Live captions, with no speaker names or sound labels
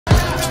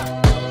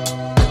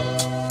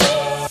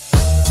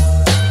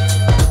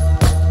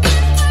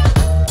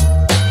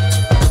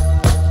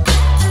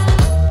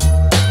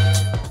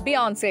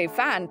Beyoncé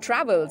fan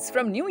travels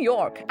from New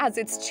York as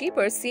it's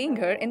cheaper seeing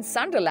her in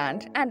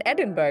Sunderland and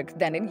Edinburgh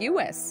than in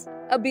US.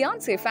 A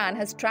Beyoncé fan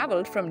has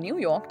traveled from New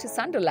York to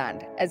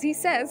Sunderland, as he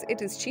says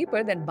it is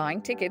cheaper than buying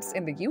tickets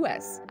in the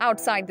US.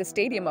 Outside the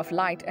Stadium of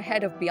Light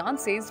ahead of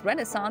Beyoncé's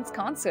Renaissance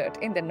concert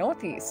in the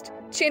Northeast,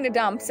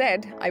 Chinedam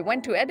said, "I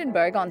went to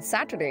Edinburgh on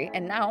Saturday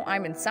and now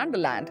I'm in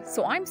Sunderland,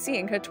 so I'm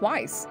seeing her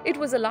twice. It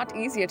was a lot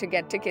easier to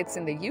get tickets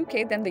in the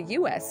UK than the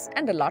US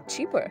and a lot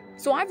cheaper.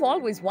 So I've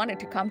always wanted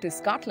to come to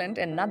Scotland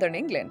and Northern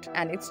England,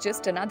 and it's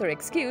just another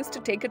excuse to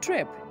take a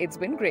trip. It's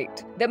been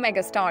great." The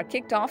megastar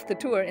kicked off the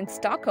tour in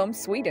Stockholm,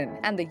 Sweden,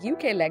 and the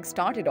UK leg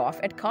started off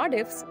at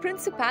Cardiff's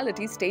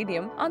Principality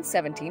Stadium on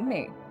 17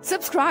 May.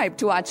 Subscribe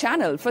to our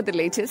channel for the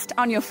latest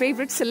on your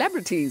favorite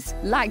celebrities.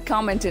 Like,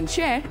 comment and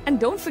share, and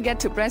don't forget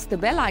to press the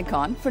bell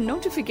icon for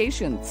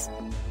notifications.